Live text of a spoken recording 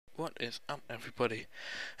What is up, everybody,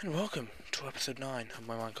 and welcome to episode 9 of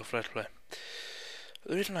my Minecraft Let's Play.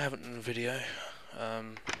 The reason I haven't done a video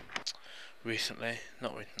in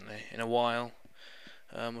a while,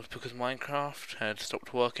 was because Minecraft had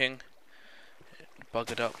stopped working. It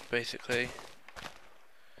buggered up, basically.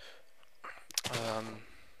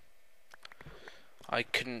 I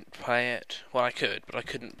couldn't play it. Well, I could, but I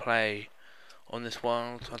couldn't play on this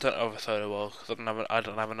world. I don't have a solo world because I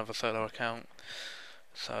don't have another solo account.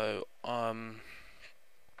 So, I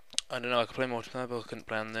don't know, I could play multiplayer, but I couldn't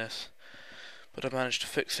play on this. But I managed to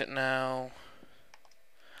fix it now.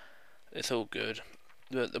 It's all good.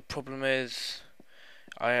 But the problem is,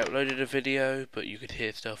 I uploaded a video, but you could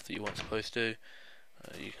hear stuff that you weren't supposed to.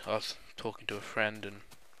 I was talking to a friend, and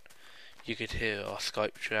you could hear our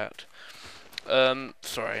Skype chat.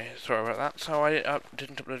 Sorry about that. So I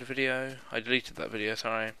didn't upload a video. I deleted that video,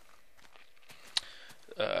 sorry.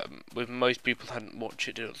 With most people hadn't watched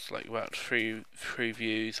it, it was like about three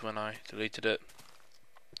views when I deleted it.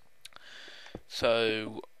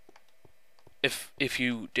 So if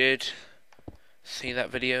you did see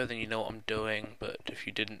that video, then you know what I'm doing, but if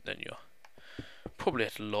you didn't, then you're probably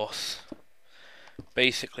at a loss.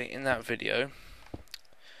 Basically, in that video,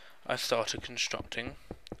 I started constructing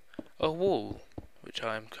a wall, which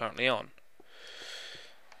I'm currently on.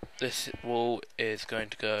 This wall is going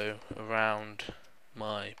to go around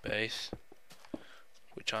my base,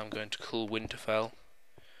 which I'm going to call Winterfell.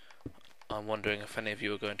 I'm wondering if any of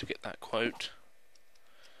you are going to get that quote.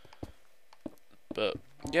 But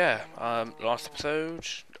yeah, last episode.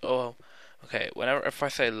 Oh, okay. If I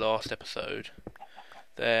say last episode,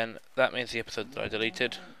 then that means the episode that I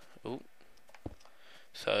deleted. Ooh.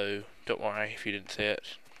 So don't worry if you didn't see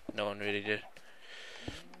it. No one really did.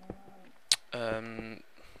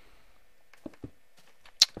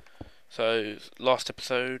 So last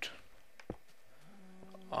episode,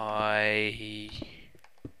 I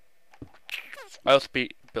also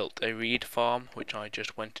built a reed farm, which I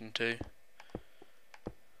just went into.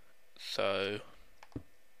 So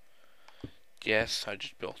yes, I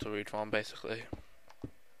just built a reed farm basically.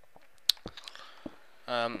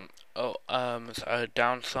 So a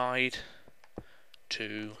downside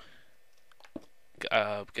to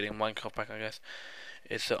getting Minecraft back, I guess,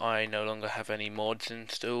 is that I no longer have any mods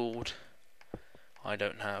installed. I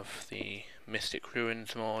don't have the Mystic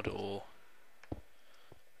Ruins mod or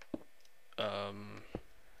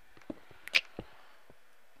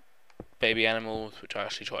Baby Animals, which I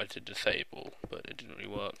actually tried to disable, but it didn't really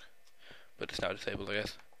work. But it's now disabled, I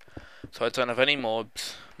guess. So I don't have any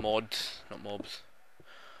mods. I don't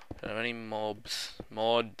have any mods.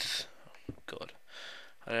 God,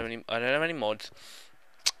 I don't have any mods.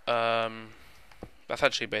 That's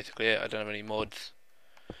actually basically it. I don't have any mods.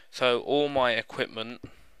 So all my equipment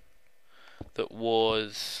that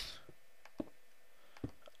was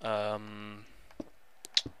from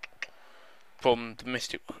the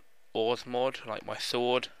Mystic Ores mod, like my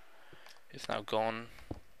sword, is now gone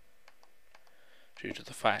due to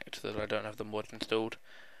the fact that I don't have the mod installed,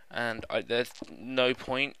 and there's no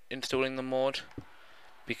point installing the mod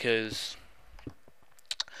because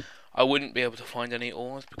I wouldn't be able to find any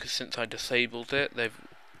ores, because since I disabled it,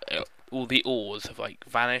 all the ores have like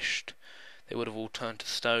vanished. They would have all turned to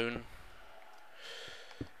stone.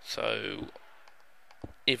 So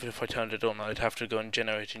even if I turned it on, I'd have to go and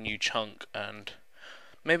generate a new chunk, and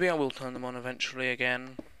maybe I will turn them on eventually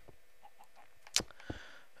again.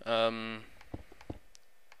 When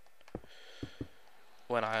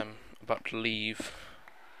I'm about to leave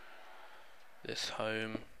this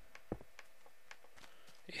home.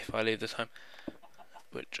 If I leave this home,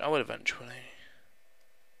 which I will eventually.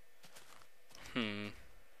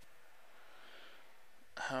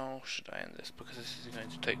 How should I end this? Because this is going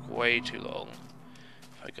to take way too long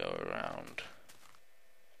if I go around.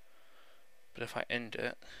 But if I end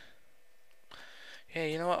it, yeah,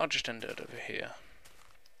 you know what? I'll just end it over here.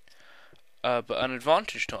 But an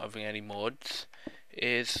advantage to not having any mods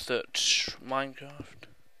is that Minecraft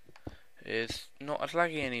is not as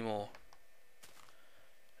laggy anymore.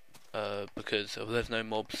 Because there's no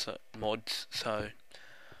mods, so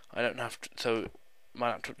I don't have to. So my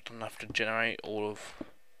laptop doesn't have to generate all of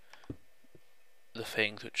the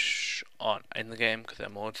things which aren't in the game because they're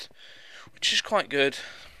mods, which is quite good.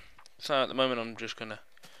 So at the moment, I'm just gonna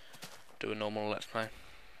do a normal Let's Play.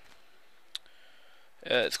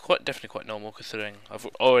 It's definitely quite normal considering I've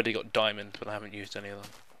already got diamonds, but I haven't used any of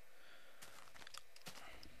them.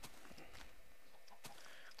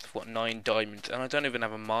 I've got 9 diamonds, and I don't even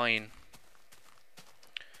have a mine.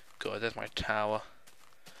 God, there's my tower.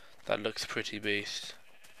 That looks pretty beast.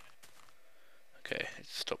 Okay, it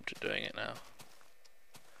stopped doing it now.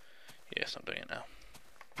 Yes, I'm doing it now.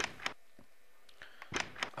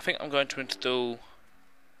 I think I'm going to install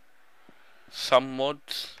some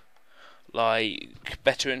mods, like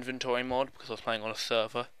better inventory mod, because I was playing on a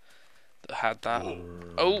server that had that.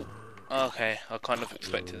 Oh, okay. I kind of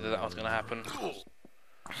expected that was going to happen.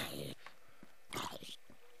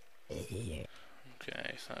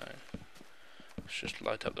 Okay, so let's just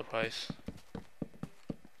light up the place.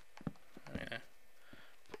 Yeah,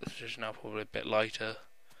 this is now probably a bit lighter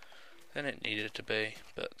than it needed to be,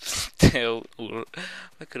 but still, look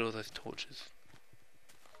at all those torches.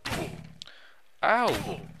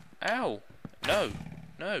 Ow! Ow! No!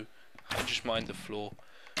 No! I just mined the floor.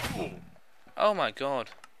 Oh my god.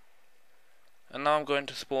 And now I'm going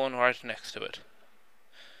to spawn right next to it.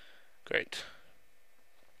 Great.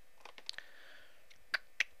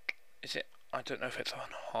 Is it? I don't know if it's on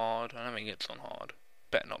hard. I don't think it's on hard.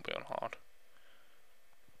 Better not be on hard.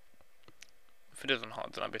 If it is on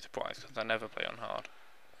hard, then I'd be surprised, because I never play on hard.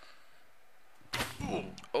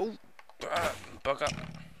 Oh! Bug up.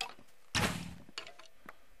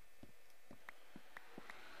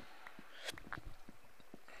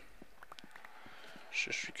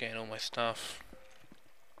 Just regain all my stuff.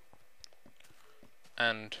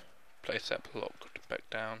 And place that block back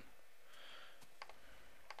down.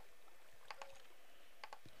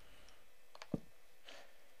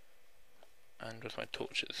 And where's my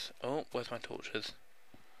torches? Oh, where's my torches?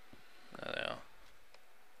 There they are.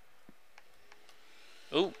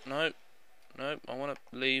 Oh, no. No, I want to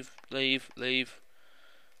leave.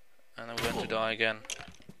 And I'm going to die again.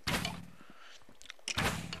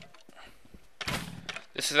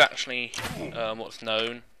 This is actually what's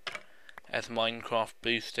known as Minecraft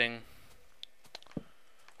boosting.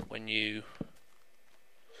 When you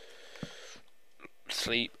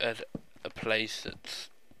sleep at a place that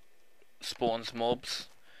spawns mobs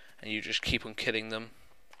and you just keep on killing them.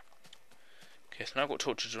 Okay, so now I've got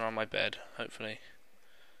torches around my bed. Hopefully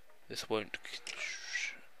this won't...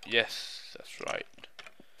 Yes, that's right.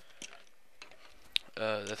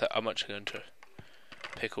 I'm actually going to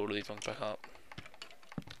pick all of these ones back up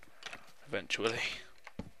eventually.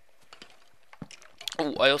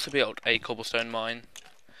 Oh, I also built a cobblestone mine,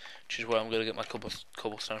 which is where I'm going to get my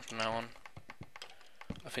cobblestone from now on.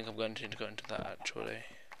 I think I'm going to go into that actually.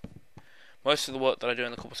 Most of the work that I do in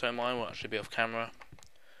the cobblestone mine will actually be off camera,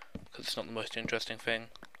 because it's not the most interesting thing.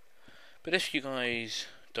 But if you guys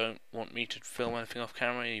don't want me to film anything off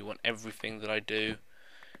camera, you want everything that I do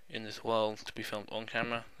in this world to be filmed on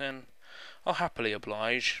camera, then I'll happily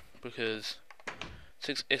oblige, because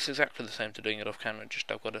it's exactly the same to doing it off camera,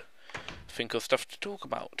 just I've got to think of stuff to talk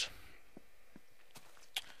about.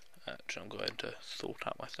 Actually, I'm going to sort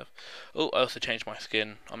out my stuff. Oh, I also changed my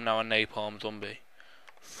skin. I'm now a napalm zombie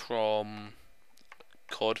from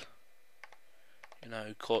COD. You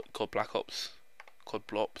know, COD Black Ops, COD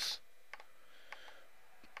Blops.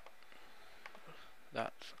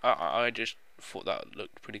 That I just thought that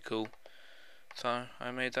looked pretty cool, so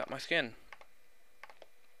I made that my skin.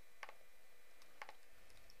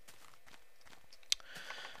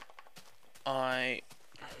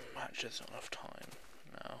 Actually, there's not enough time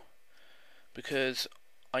now, because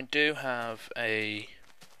I do have a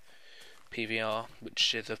PVR,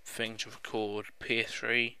 which is a thing to record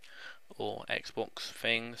PS3 or Xbox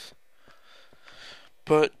things,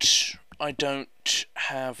 but I don't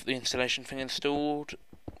have the installation thing installed,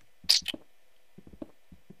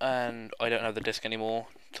 and I don't have the disc anymore,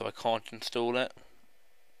 so I can't install it,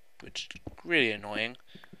 which is really annoying.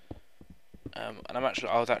 And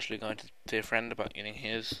I was actually going to see a friend about getting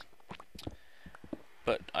his,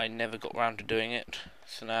 but I never got round to doing it.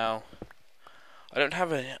 So now I don't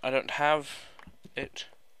have it.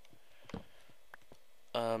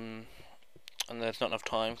 And there's not enough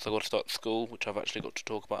time because I've got to start school, which I've actually got to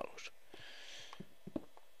talk about.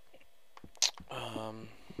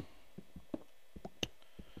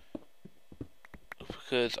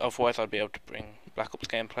 Because otherwise I'd be able to bring Black Ops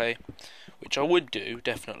gameplay, which I would do,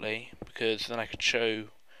 definitely, because then I could show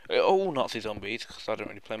all Nazi zombies, because I don't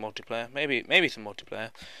really play multiplayer, maybe some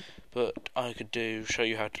multiplayer, but I could show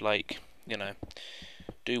you how to, like, you know,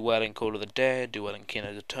 do well in Call of the Dead, do well in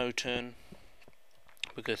Kino the Toten,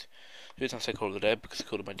 because the reason I say Call of the Dead, because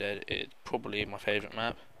Call of the Dead is probably my favourite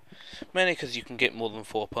map, mainly because you can get more than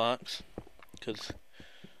 4 perks, because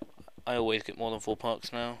I always get more than 4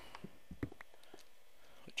 perks now,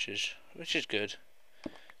 which is good.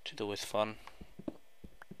 Which is always fun.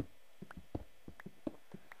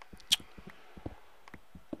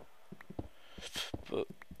 But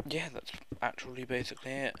yeah, that's actually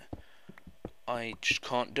basically it. I just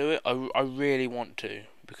can't do it. I really want to,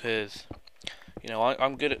 because you know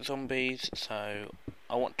I'm good at zombies, so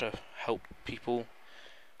I want to help people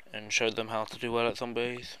and show them how to do well at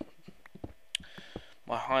zombies.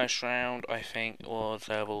 My highest round, I think, was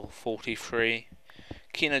level 43.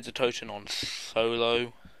 Keynote the Totem on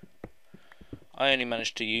solo. I only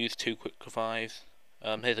managed to use 2 quick revives.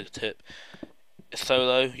 Here's a tip.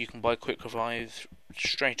 Solo, you can buy quick revives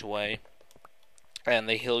straight away, and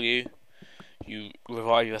they heal you. You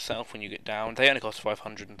revive yourself when you get down. They only cost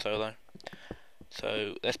 500 in solo.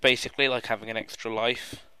 So that's basically like having an extra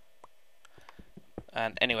life.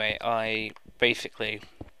 And anyway, I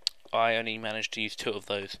only managed to use 2 of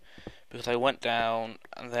those because I went down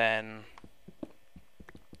and then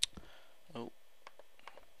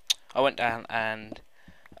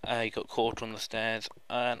I got caught on the stairs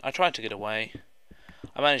and I tried to get away.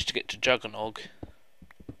 I managed to get to Juggernog,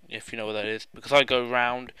 if you know what that is, because I go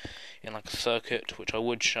round in like a circuit, which I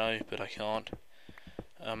would show, but I can't.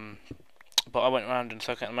 But I went round in a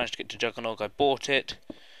circuit and managed to get to Juggernog. I bought it,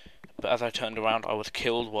 but as I turned around, I was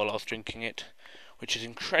killed while I was drinking it, which is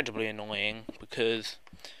incredibly annoying because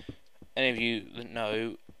any of you that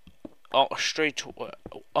know, straight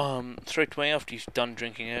away after you've done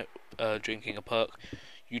drinking a perk,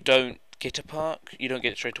 you don't get a perk. You don't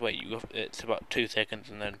get it straight away. It's about 2 seconds,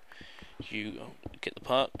 and then you get the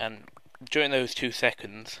perk. And during those 2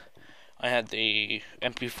 seconds, I had the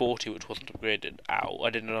MP40, which wasn't upgraded, out.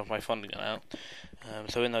 I didn't have my funding out.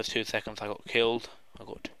 So in those 2 seconds, I got killed. I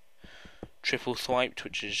got triple swiped,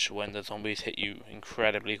 which is when the zombies hit you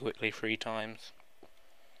incredibly quickly 3 times.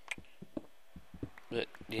 But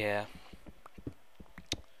yeah,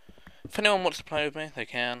 if anyone wants to play with me, they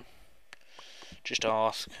can. Just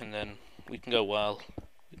ask, and then we can go well.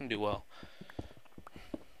 We can do well.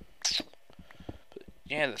 But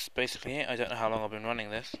yeah, that's basically it. I don't know how long I've been running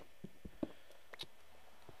this.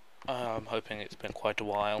 I'm hoping it's been quite a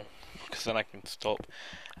while, because then I can stop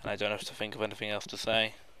and I don't have to think of anything else to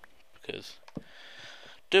say. Because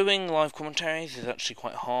doing live commentaries is actually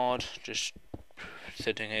quite hard, just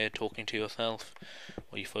sitting here talking to yourself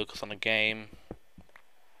while you focus on a game.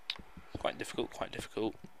 It's quite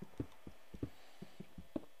difficult.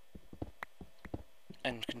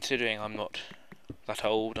 And considering I'm not that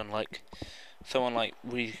old, unlike someone like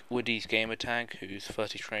Woody's gamertag, who's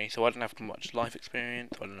 33, so I don't have much life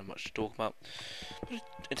experience, I don't have much to talk about. But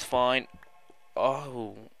it's fine.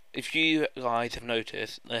 Oh, if you guys have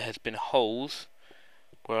noticed, there has been holes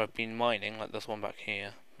where I've been mining, like there's one back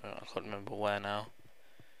here. I can't remember where now.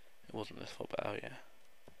 It wasn't this far back, oh yeah.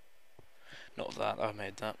 Not that, I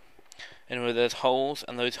made that. Anyway, there's holes,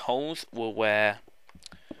 and those holes were where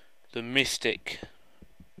the Mystic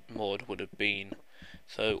mod would have been.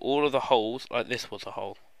 So all of the holes, like this was a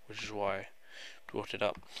hole, which is why I brought it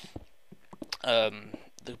up.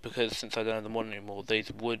 Because since I don't have the mod anymore,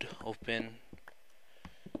 these would have been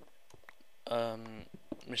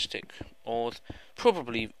Mystic ores,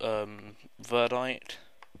 probably Verdite.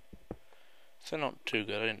 So not too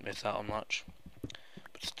good. I didn't miss out on much,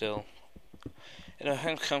 but still. I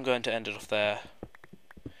think I'm going to end it off there.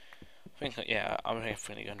 I'm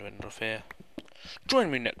definitely going to end it off here.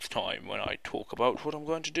 Join me next time when I talk about what I'm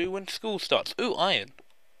going to do when school starts. Ooh, iron.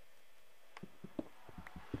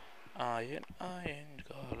 Iron,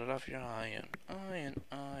 gotta love your iron. Iron,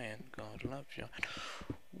 gotta love your iron.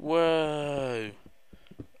 Whoa.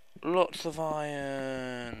 Lots of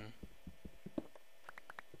iron.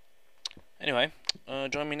 Anyway,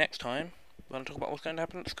 join me next time when I talk about what's going to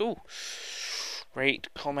happen at school. Rate,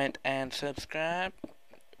 comment, and subscribe.